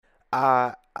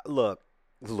Uh, look,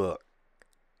 look.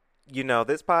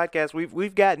 This podcast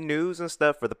we've got news and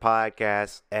stuff for the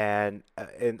podcast and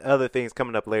other things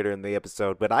coming up later in the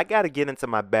episode. But I got to get into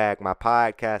my bag, my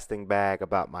podcasting bag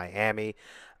about Miami.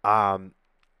 Um,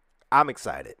 I'm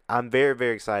excited. I'm very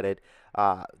very excited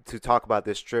to talk about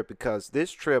this trip because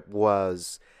this trip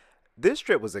was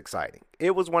exciting.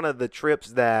 It was one of the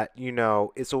trips that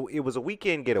it was a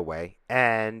weekend getaway,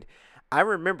 and I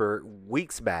remember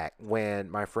weeks back when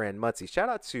my friend Muncie, shout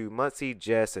out to Muncie,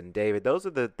 Jess, and David. Those are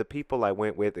the people I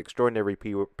went with, extraordinary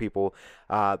people,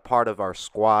 part of our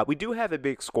squad. We do have a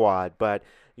big squad, but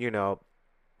you know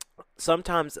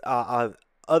sometimes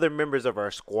other members of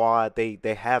our squad they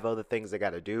have other things they got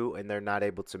to do and they're not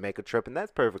able to make a trip, and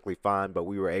that's perfectly fine, but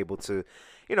we were able to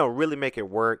really make it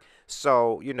work.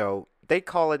 So they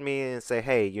call at me and say,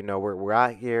 hey, we're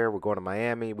out here, we're going to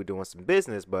Miami, we're doing some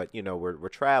business, but we're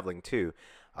traveling too,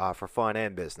 for fun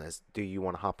and business. Do you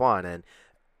want to hop on? And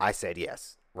I said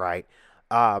yes, right?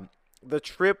 The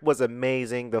trip was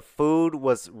amazing. The food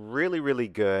was really, really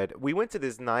good. We went to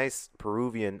this nice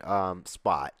Peruvian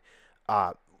spot.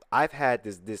 Uh, I've had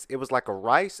this. It was like a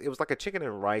rice. It was like a chicken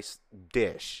and rice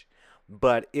dish,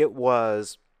 but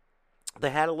they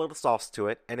had a little sauce to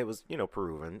it, and it was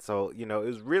Peruvian, so it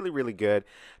was really really good.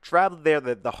 Traveled there.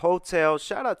 The hotel.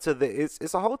 Shout out to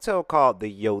it's a hotel called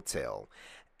the Yotel,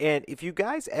 and if you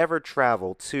guys ever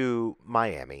travel to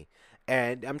Miami,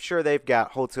 and I'm sure they've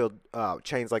got hotel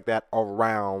chains like that all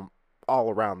around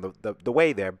the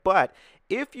way there. But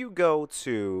if you go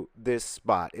to this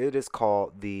spot, it is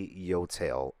called the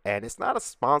Yotel, and it's not a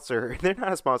sponsor. They're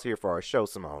not a sponsor here for our show,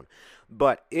 Simone,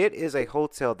 but it is a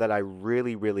hotel that I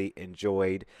really really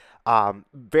enjoyed.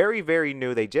 Very very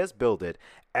new. They just built it,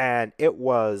 and it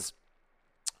was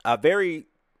a very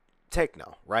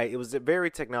techno, right? It was a very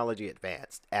technology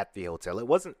advanced at the hotel. It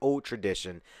wasn't old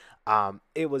tradition.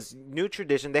 It was new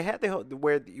tradition. They had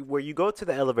where you go to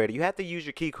the elevator, you have to use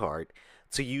your key card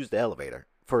to use the elevator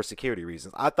for security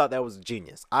reasons. I thought that was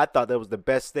genius. I thought that was the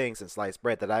best thing since sliced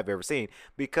bread that I've ever seen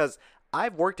because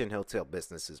I've worked in hotel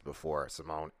businesses before,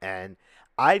 Simone, and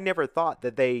I never thought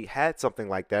that they had something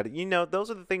like that. Those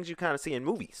are the things you kind of see in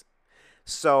movies.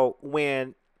 So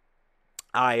when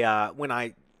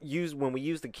we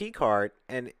use the key card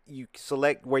and you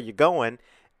select where you're going,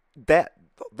 that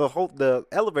the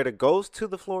elevator goes to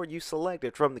the floor you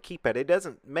selected from the keypad. It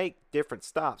doesn't make different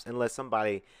stops unless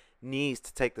somebody needs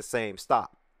to take the same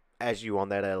stop as you on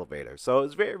that elevator. So it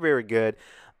was very very good.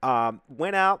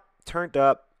 Went out, turned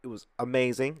up. It was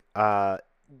amazing.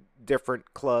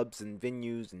 Different clubs and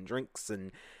venues and drinks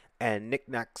and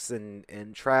knickknacks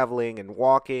and traveling and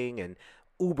walking and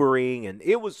Ubering, and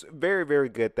it was very very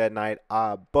good that night.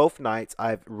 Both nights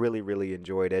I've really really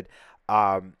enjoyed it.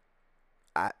 Um,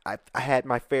 I had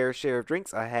my fair share of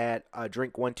drinks. I had a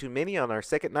drink one too many on our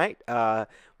second night.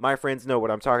 My friends know what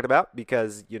I'm talking about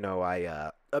because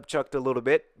I upchucked a little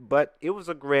bit, but it was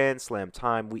a grand slam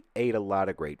time. We ate a lot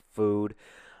of great food.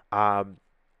 Um,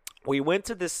 we went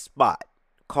to this spot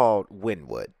called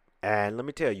Wynwood, and let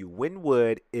me tell you,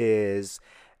 Wynwood is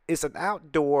it's an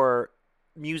outdoor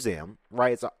museum,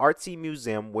 right? It's an artsy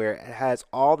museum where it has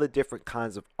all the different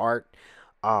kinds of art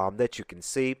that you can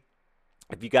see.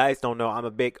 If you guys don't know, I'm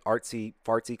a big artsy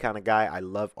fartsy kind of guy. I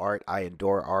love art. I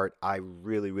adore art. I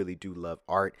really, really do love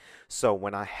art. So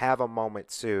when I have a moment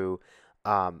to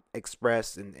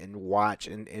express and watch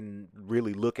and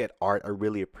really look at art, I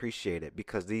really appreciate it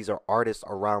because these are artists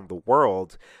around the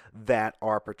world that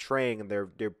are portraying and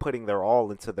they're putting their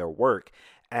all into their work.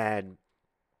 And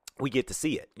we get to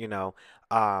see it.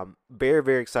 Very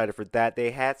very excited for that.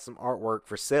 They had some artwork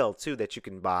for sale too that you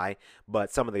can buy,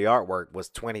 but some of the artwork was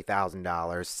 $20,000,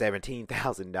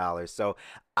 $17,000. So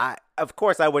I of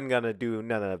course I wasn't gonna do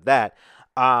none of that.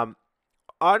 um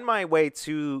on my way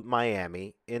to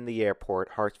Miami in the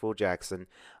airport, Hartsfield Jackson,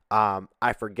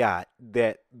 I forgot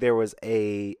that there was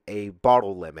a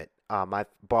bottle limit. I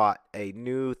bought a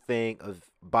new thing of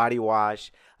body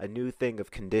wash, a new thing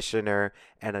of conditioner,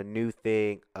 and a new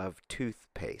thing of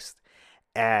toothpaste.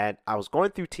 And I was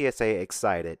going through TSA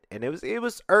excited, and it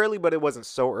was early, but it wasn't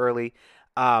so early.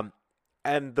 Um,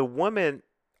 and the woman,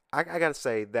 I gotta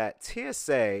say that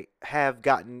TSA have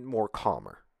gotten more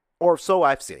calmer, or so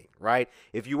I've seen. Right?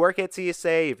 If you work at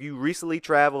TSA, if you recently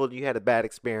traveled and you had a bad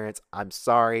experience, I'm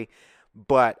sorry,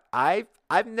 but I've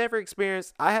never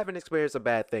experienced, I haven't experienced a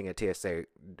bad thing at TSA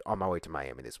on my way to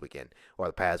Miami this weekend, or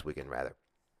the past weekend rather.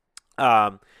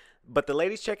 Um, but the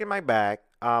ladies checking my bag.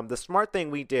 The smart thing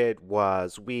we did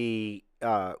was we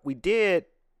did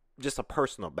just a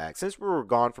personal bag since we were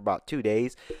gone for about 2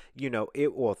 days.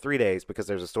 It, well, 3 days because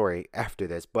there's a story after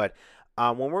this, but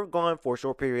When we're gone for a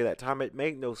short period of time, it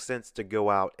made no sense to go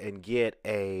out and get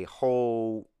a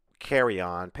whole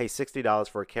carry-on, pay $60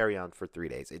 for a carry-on for 3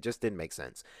 days. It just didn't make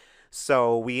sense.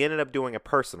 So we ended up doing a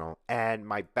personal, and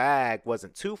my bag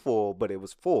wasn't too full, but it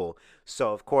was full.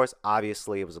 So of course,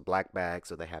 obviously, it was a black bag,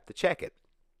 so they have to check it.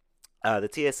 The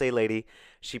TSA lady,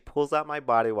 she pulls out my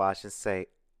body wash and say,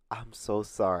 "I'm so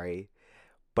sorry,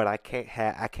 but I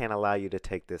can't allow you to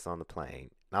take this on the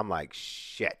plane." And I'm like,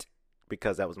 "Shit,"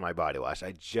 because that was my body wash.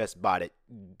 I just bought it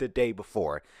the day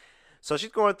before. So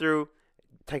she's going through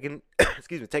taking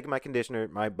excuse me, taking my conditioner,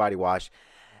 my body wash,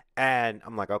 and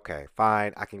I'm like, "Okay,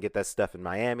 fine. I can get that stuff in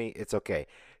Miami. It's okay."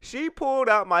 She pulled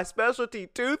out my specialty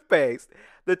toothpaste.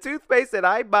 The toothpaste that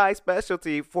I buy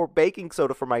specialty for baking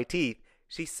soda for my teeth.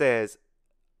 She says,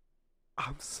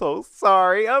 "I'm so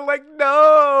sorry." I'm like,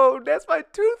 "No, that's my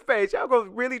toothpaste. Y'all gonna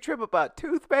really trip about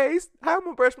toothpaste? How am I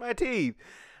gonna brush my teeth?"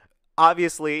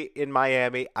 Obviously, in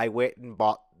Miami, I went and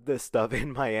bought this stuff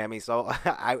in Miami, so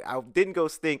I didn't go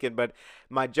stinking. But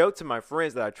my joke to my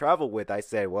friends that I travel with, I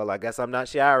said, "Well, I guess I'm not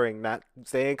showering, not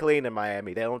staying clean in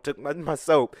Miami. They don't took my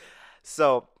soap."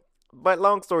 So, but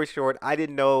long story short, I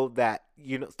didn't know that,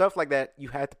 stuff like that, you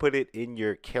had to put it in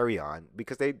your carry-on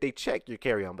because they check your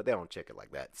carry-on, but they don't check it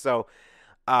like that. So,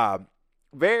 um,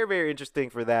 very, very interesting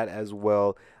for that as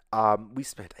well. We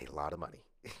spent a lot of money.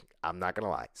 I'm not gonna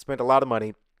lie, spent a lot of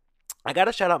money. I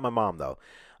gotta shout out my mom though.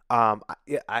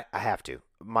 Yeah, I have to.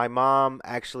 My mom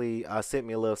actually sent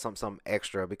me a little something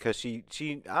extra because she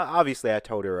obviously I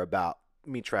told her about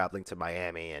me traveling to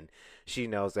Miami, and she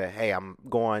knows that, hey, I'm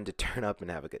going to turn up and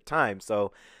have a good time.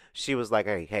 So she was like,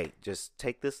 hey, just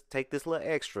take this little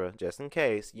extra just in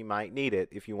case you might need it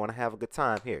if you want to have a good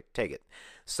time. Here, take it.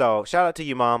 So shout out to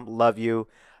you, mom. Love you.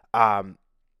 Um,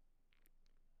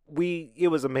 it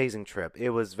was an amazing trip. It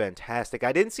was fantastic.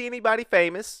 I didn't see anybody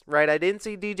famous, right? I didn't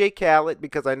see DJ Khaled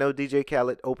because I know DJ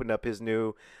Khaled opened up his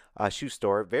new shoe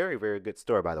store. Very, very good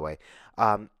store, by the way.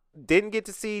 Didn't get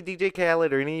to see DJ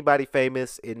Khaled or anybody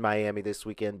famous in Miami this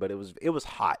weekend, but it was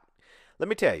hot. Let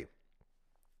me tell you,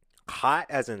 hot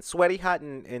as in sweaty, hot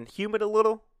and humid a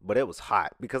little, but it was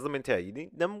hot because let me tell you,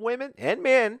 them women and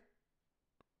men,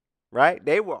 right?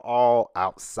 They were all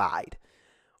outside.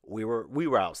 We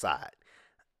were outside.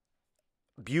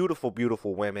 Beautiful,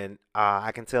 beautiful women.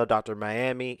 I can tell Dr.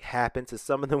 Miami happened to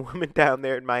some of the women down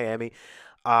there in Miami.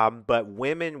 But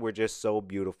women were just so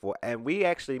beautiful, and we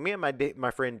actually, me and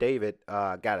my friend David,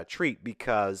 got a treat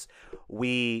because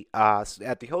we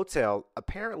at the hotel.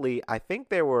 Apparently, I think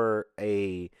there were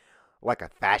a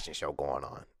fashion show going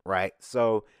on, right?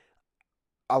 So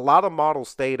a lot of models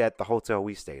stayed at the hotel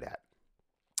we stayed at.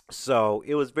 So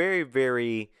it was very,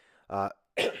 very, uh,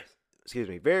 excuse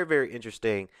me, very, very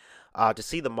interesting to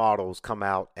see the models come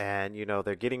out, and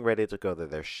they're getting ready to go to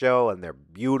their show, and they're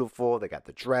beautiful. They got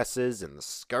the dresses and the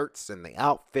skirts and the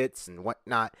outfits and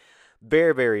whatnot.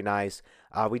 Very, very nice.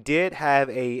 We did have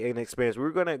an experience. We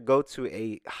were gonna go to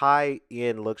a high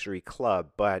end luxury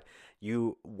club, but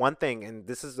one thing, and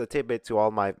this is a tidbit to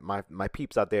all my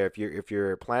peeps out there. If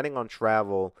you're planning on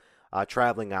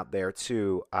traveling out there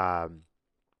to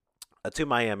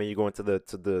Miami, you're going to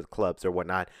the clubs or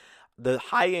whatnot. The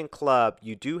high end club,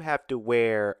 you do have to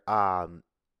wear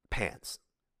pants,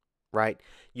 right?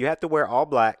 You have to wear all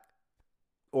black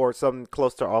or something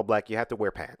close to all black. You have to wear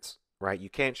pants, right? You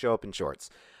can't show up in shorts.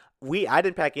 I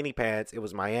didn't pack any pants. It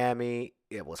was Miami.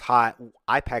 It was hot.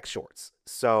 I packed shorts.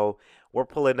 So we're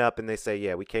pulling up, and they say,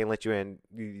 "Yeah, we can't let you in,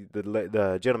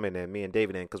 the gentleman and me and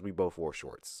David in, because we both wore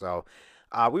shorts." So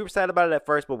we were sad about it at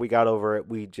first, but we got over it.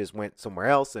 We just went somewhere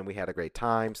else, and we had a great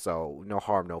time. So no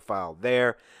harm, no foul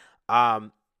there.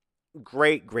 Um,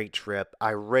 Great, great trip.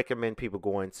 I recommend people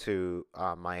going to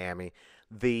Miami.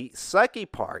 The sucky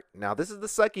part. Now, this is the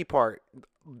sucky part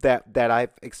that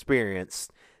I've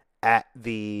experienced at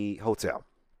the hotel.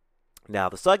 Now,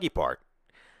 the sucky part.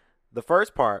 The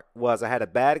first part was I had a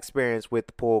bad experience with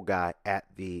the pool guy at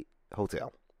the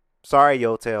hotel. Sorry,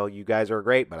 hotel. You guys are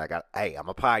great, but hey, I'm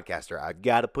a podcaster. I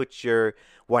got to put your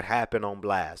what happened on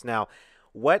blast. Now,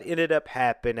 what ended up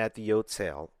happening at the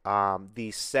hotel?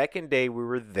 The second day we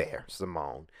were there,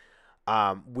 Simone,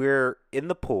 we're in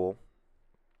the pool,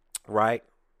 right?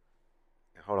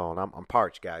 Hold on, I'm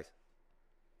parched, guys.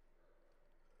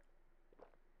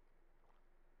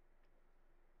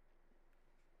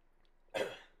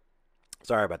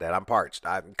 Sorry about that. I'm parched.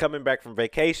 I'm coming back from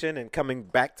vacation and coming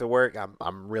back to work.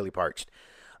 I'm really parched.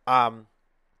 Um,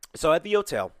 so at the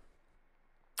hotel,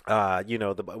 we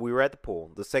were at the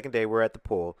pool. The second day we're at the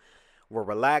pool. We're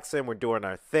relaxing. We're doing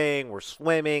our thing. We're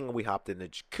swimming. We hopped in the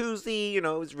jacuzzi. It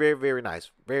was very, very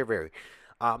nice. Very, very.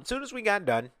 As soon as we got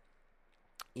done,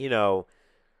 you know,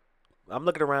 I'm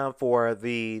looking around for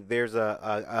there's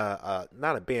a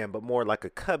not a bin, but more like a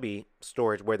cubby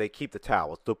storage where they keep the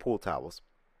towels, the pool towels.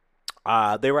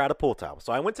 They were out of pool towels.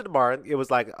 So I went to the bar. It was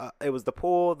like it was the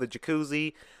pool, the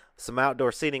jacuzzi, some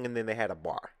outdoor seating, and then they had a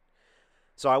bar.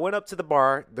 So I went up to the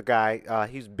bar. The guy,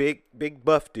 he's big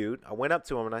buff dude. I went up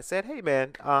to him and I said, "Hey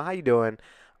man, how you doing?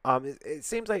 It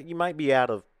seems like you might be out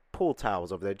of pool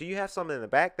towels over there. Do you have something in the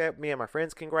back that me and my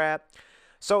friends can grab?"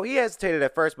 So he hesitated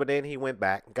at first, but then he went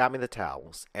back, got me the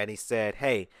towels, and he said,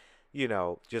 "Hey,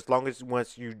 just long as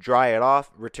once you dry it off,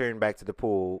 return back to the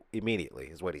pool immediately,"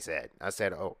 is what he said. I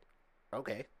said, "Oh,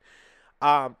 okay."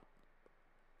 Um,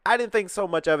 I didn't think so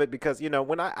much of it because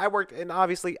when I worked, and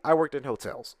obviously I worked in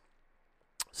hotels.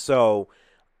 So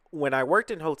when I worked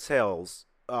in hotels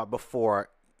before,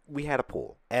 we had a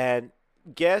pool, and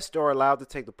guests are allowed to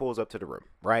take the pools up to the room.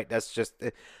 Right? That's just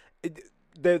it,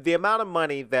 the amount of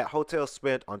money that hotels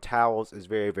spent on towels is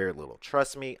very very little.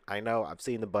 Trust me, I know. I've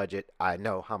seen the budget. I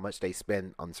know how much they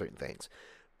spend on certain things.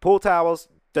 Pool towels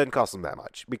doesn't cost them that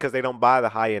much because they don't buy the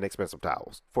high end expensive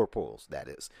towels for pools. That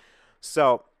is.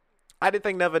 So I didn't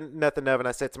think nothing of it. And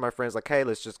I said to my friends, like, hey,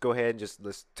 let's just go ahead and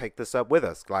let's take this up with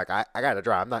us. Like, I got to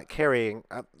dry. I'm not carrying,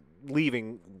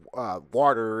 leaving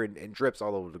water and drips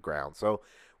all over the ground. So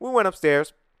we went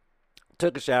upstairs,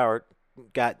 took a shower,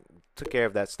 took care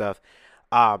of that stuff.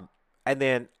 Um, and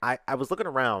then I was looking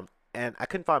around and I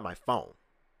couldn't find my phone.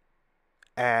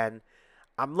 And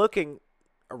I'm looking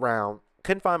around,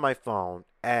 couldn't find my phone.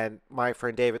 And my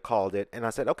friend David called it. And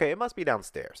I said, okay, it must be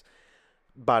downstairs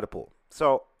by the pool.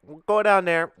 So we go down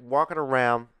there, walking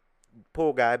around.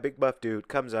 Pool guy, big buff dude,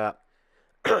 comes up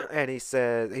and he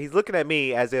says he's looking at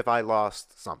me as if I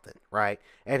lost something, right?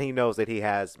 And he knows that he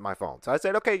has my phone. So I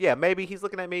said, okay, yeah, maybe he's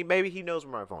looking at me. Maybe he knows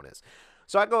where my phone is.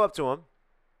 So I go up to him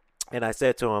and I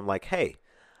said to him, like, hey,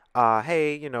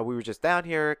 we were just down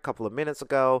here a couple of minutes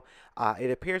ago.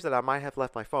 It appears that I might have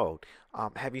left my phone.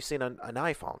 Have you seen an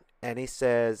iPhone? And he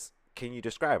says, can you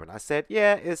describe it? And I said,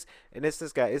 yeah, it's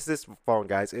this guy. It's this phone,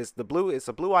 guys. It's a blue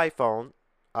iPhone,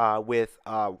 with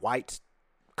white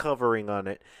covering on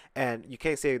it, and you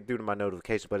can't see it due to my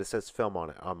notification, but it says film on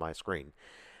it on my screen.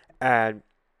 And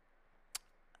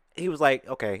he was like,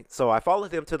 okay. So I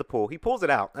followed him to the pool. He pulls it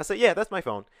out. I said, yeah, that's my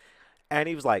phone. And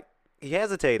he was like, he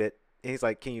hesitated. And he's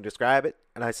like, can you describe it?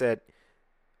 And I said,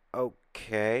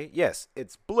 okay, yes,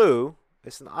 it's blue.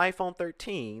 It's an iPhone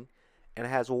 13, and it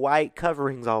has white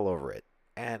coverings all over it.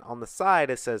 And on the side,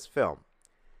 it says film.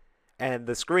 And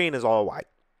the screen is all white.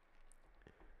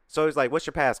 So he's like, what's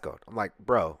your passcode? I'm like,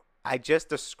 bro, I just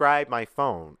described my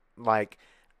phone. Like,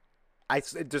 I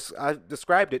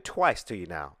described it twice to you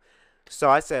now. So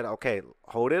I said, okay,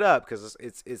 hold it up because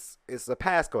it's a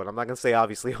passcode. I'm not gonna say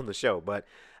obviously on the show, but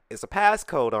it's a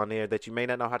passcode on there that you may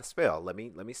not know how to spell. Let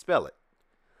me spell it.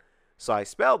 So I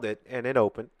spelled it and it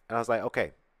opened, and I was like,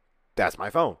 okay, that's my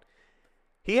phone.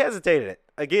 He hesitated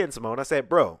again, Simone. I said,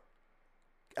 bro.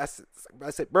 I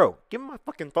said, bro, give me my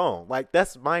fucking phone. Like,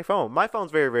 that's my phone. My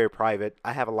phone's very, very private.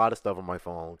 I have a lot of stuff on my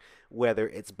phone, whether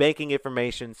it's banking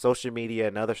information, social media,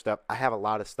 and other stuff. I have a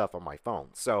lot of stuff on my phone.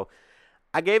 So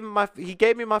he gave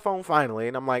me my phone finally,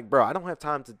 and I'm like, bro, I don't have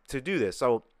time to do this.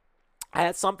 So I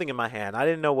had something in my hand. I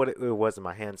didn't know what it was in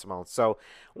my hand, Simone. So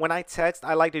when I text,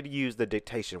 I like to use the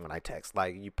dictation when I text.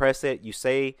 Like, you press it, you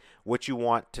say what you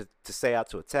want to say out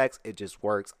to a text. It just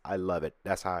works. I love it.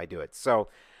 That's how I do it. So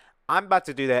I'm about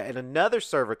to do that, and another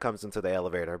server comes into the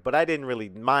elevator, but I didn't really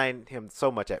mind him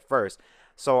so much at first.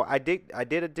 So I did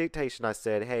a dictation. I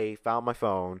said, hey, found my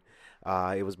phone.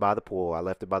 It was by the pool. I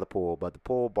left it by the pool, but the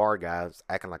pool bar guy was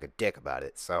acting like a dick about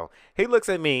it. So he looks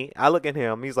at me. I look at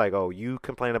him. He's like, oh, you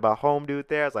complain about home dude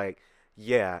there? I was like,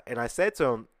 yeah. And I said to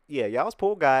him, yeah, y'all's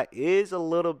pool guy is a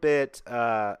little bit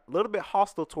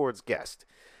hostile towards guests.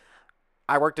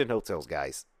 I worked in hotels,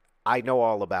 guys. I know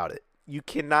all about it. You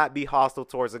cannot be hostile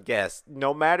towards a guest.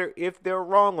 No matter if they're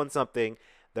wrong on something,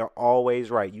 they're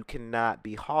always right. You cannot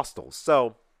be hostile.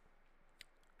 So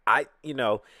I, you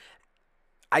know,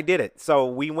 I did it. So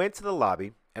we went to the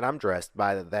lobby, and I'm dressed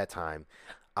by that time.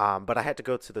 But I had to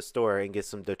go to the store and get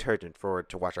some detergent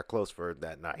to wash our clothes for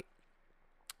that night.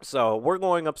 So we're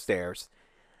going upstairs,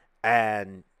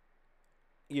 and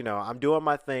I'm doing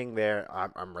my thing there.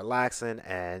 I'm relaxing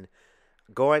and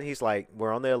going. He's like,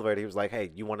 we're on the elevator. He was like,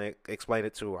 hey, you want to explain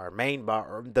it to our main bar,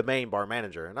 or the main bar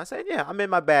manager? And I said, yeah, I'm in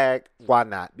my bag. Why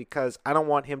not? Because I don't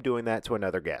want him doing that to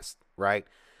another guest, right?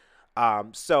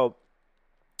 So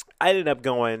I ended up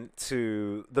going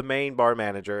to the main bar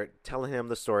manager, telling him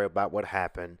the story about what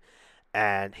happened.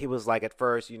 And he was like, at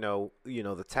first,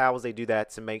 the towels, they do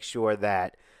that to make sure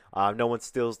that no one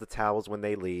steals the towels when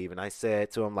they leave. And I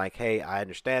said to him, like, hey, I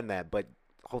understand that, but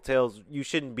hotels, you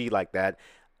shouldn't be like that.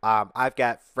 I've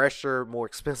got fresher, more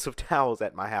expensive towels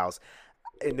at my house.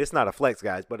 And it's not a flex,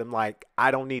 guys, but I'm like,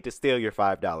 I don't need to steal your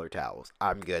 $5 towels.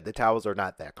 I'm good. The towels are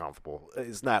not that comfortable.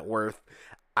 It's not worth.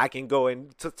 I can go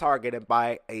into Target and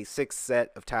buy a 6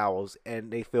 set of towels,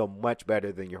 and they feel much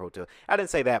better than your hotel. I didn't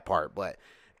say that part, but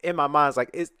in my mind, it's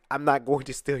like, I'm not going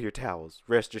to steal your towels.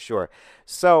 Rest assured.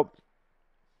 So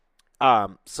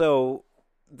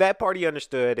that part he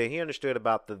understood, and he understood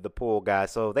about the pool guy.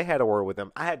 So they had a word with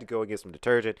him. I had to go and get some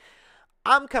detergent.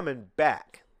 I'm coming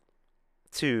back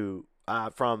to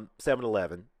from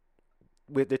 7-Eleven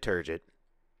with detergent.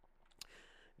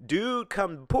 Dude,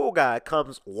 pool guy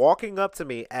comes walking up to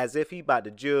me as if he about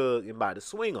to jug and about to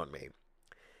swing on me.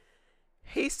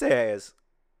 He says,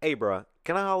 "Hey, bro,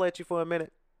 can I holler at you for a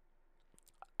minute?"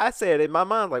 I said in my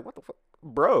mind, like, "What the fuck,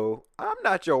 bro? I'm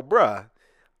not your bruh.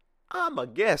 I'm a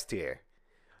guest here."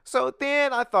 So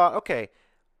then I thought, okay,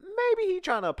 maybe he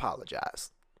trying to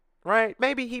apologize, right?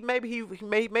 Maybe he made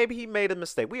a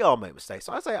mistake. We all make mistakes.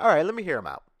 So I say, all right, let me hear him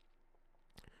out.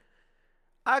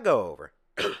 I go over,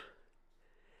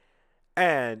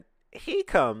 and he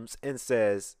comes and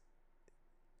says,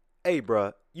 "Hey,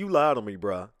 bruh, you lied on me,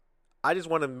 bruh. I just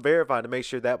want to verify to make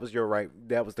sure that was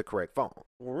that was the correct phone."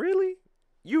 Really?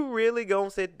 You really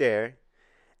gonna sit there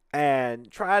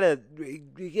and try to?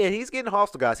 Yeah, he's getting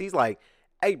hostile, guys. He's like,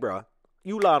 "Hey, bruh,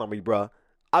 you lied on me, bruh.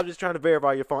 I'm just trying to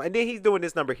verify your phone." And then he's doing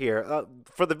this number here.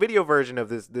 For the video version of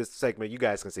this segment, you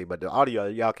guys can see, but the audio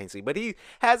y'all can't see. But he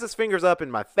has his fingers up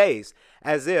in my face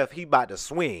as if he about to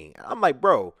swing. I'm like,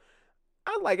 bro,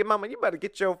 I'm like, "Mama, you better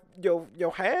get your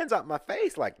hands out my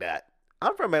face like that.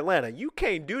 I'm from Atlanta. You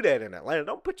can't do that in Atlanta.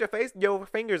 Don't put your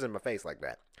fingers in my face like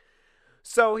that."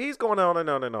 So he's going on and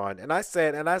on and on. And I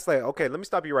said, okay, let me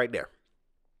stop you right there.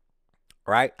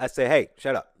 All right? I said, "Hey,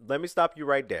 shut up. Let me stop you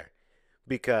right there.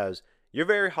 Because you're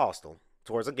very hostile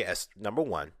towards a guest, number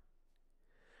one.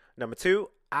 Number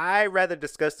two, I rather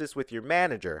discuss this with your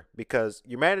manager, because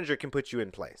your manager can put you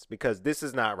in place, because this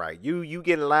is not right. You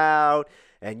getting loud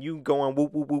and you going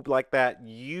whoop, whoop, whoop like that.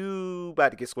 You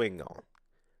about to get swinged on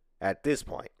at this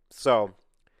point." So,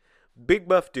 big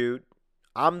buff dude.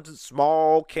 I'm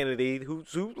small Kennedy who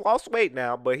lost weight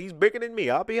now, but he's bigger than me,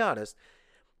 I'll be honest.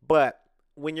 But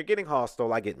when you're getting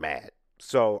hostile, I get mad.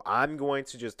 So I'm going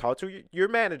to just talk to your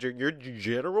manager, your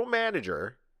general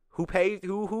manager,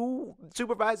 who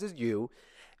supervises you,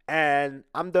 and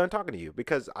I'm done talking to you,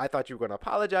 because I thought you were going to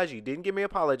apologize. You didn't give me an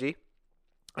apology,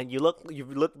 and you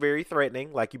look very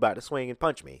threatening, like you about to swing and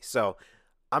punch me. So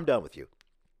I'm done with you.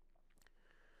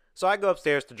 So I go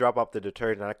upstairs to drop off the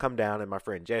detergent, and I come down, and my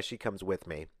friend Jess, she comes with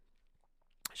me.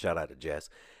 Shout out to Jess.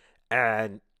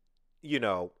 And, you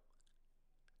know,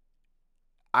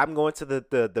 I'm going to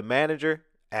the manager,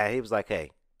 and he was like,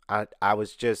 "Hey, I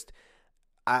was just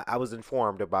I was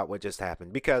informed about what just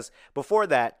happened." Because before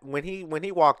that, when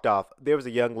he walked off, there was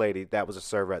a young lady that was a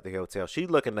server at the hotel. She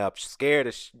looking up, scared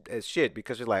as shit,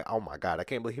 because she's like, "Oh my god, I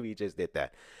can't believe he just did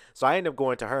that." So I ended up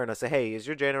going to her and I said, "Hey, is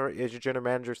your general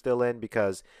manager still in?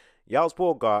 Because y'all's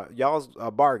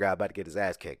bar guy about to get his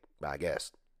ass kicked, I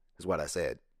guess," is what I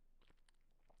said.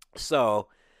 So,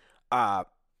 uh,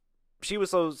 she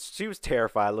was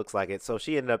terrified, looks like it. So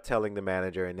she ended up telling the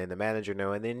manager, and then the manager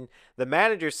knew, and then the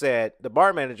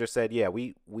bar manager said, "Yeah,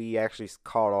 we actually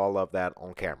caught all of that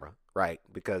on camera, right?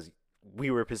 Because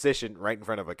we were positioned right in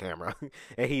front of a camera."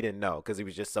 And he didn't know because he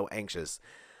was just so anxious.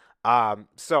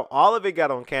 So all of it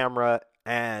got on camera,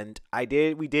 and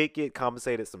we did get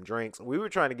compensated some drinks. We were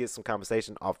trying to get some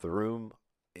compensation off the room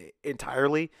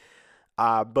entirely.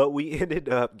 But we ended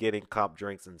up getting comp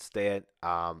drinks instead.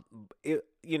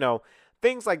 You know,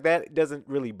 things like that doesn't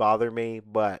really bother me,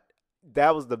 but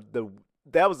that was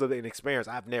an experience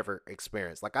I've never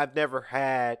experienced. Like, I've never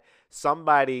had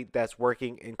somebody that's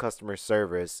working in customer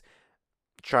service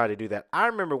try to do that. I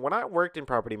remember when I worked in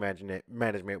property management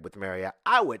with Marriott,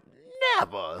 I would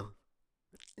never,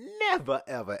 never,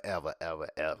 ever, ever, ever,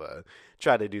 ever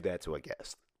try to do that to a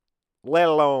guest, let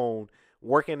alone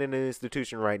working in an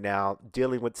institution right now,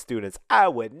 dealing with students. I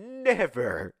would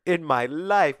never in my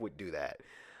life would do that.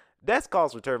 That's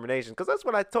cause for termination, because that's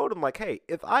what I told him. Like, hey,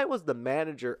 if I was the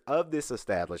manager of this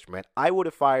establishment, I would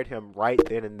have fired him right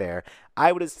then and there.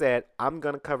 I would have said, "I'm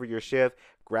going to cover your shift.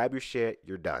 Grab your shit.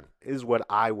 You're done," is what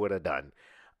I would have done.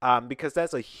 Because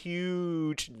that's a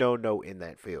huge no-no in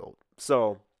that field.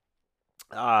 So,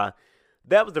 that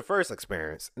was the first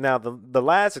experience. Now, the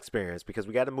last experience, because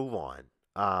we got to move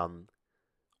on,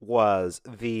 was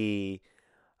the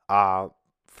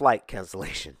flight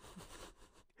cancellation.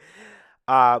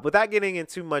 Without getting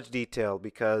into much detail,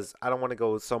 because I don't want to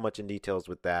go so much in details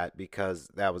with that, because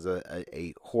that was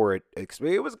a horrid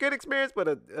experience. It was a good experience,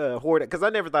 but a horrid, because I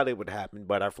never thought it would happen.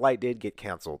 But our flight did get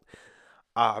canceled.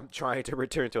 Trying to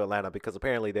return to Atlanta because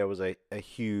apparently there was a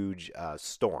huge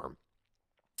storm,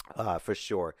 for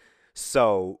sure.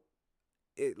 So,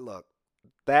 look,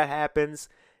 that happens.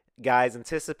 Guys,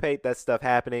 anticipate that stuff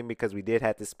happening because we did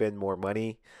have to spend more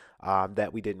money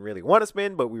that we didn't really want to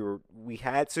spend, but we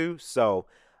had to. So,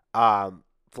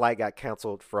 flight got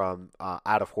canceled from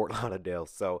out of Fort Lauderdale.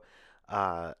 So,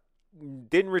 uh,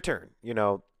 didn't return.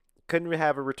 Couldn't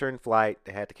have a return flight.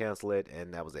 They had to cancel it,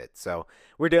 and that was it. So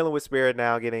we're dealing with Spirit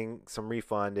now, getting some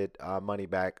refunded money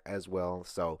back as well.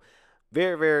 So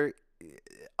very, very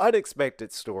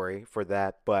unexpected story for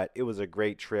that, but it was a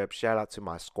great trip. Shout out to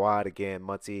my squad again,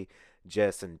 Muncie,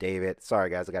 Jess, and David. Sorry,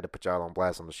 guys, I got to put y'all on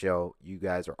blast on the show. You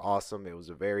guys are awesome. It was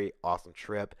a very awesome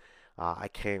trip. I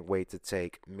can't wait to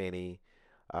take many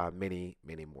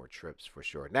more trips for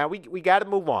sure. Now we got to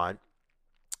move on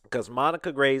because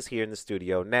Monica Gray's here in the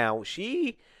studio. Now,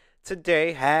 she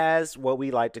today has what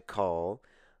we like to call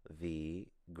the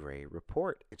Gray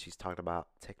Report, and she's talking about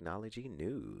technology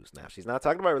news. Now, she's not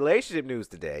talking about relationship news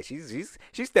today. She's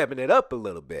stepping it up a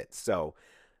little bit. So,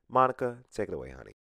 Monica, take it away, honey.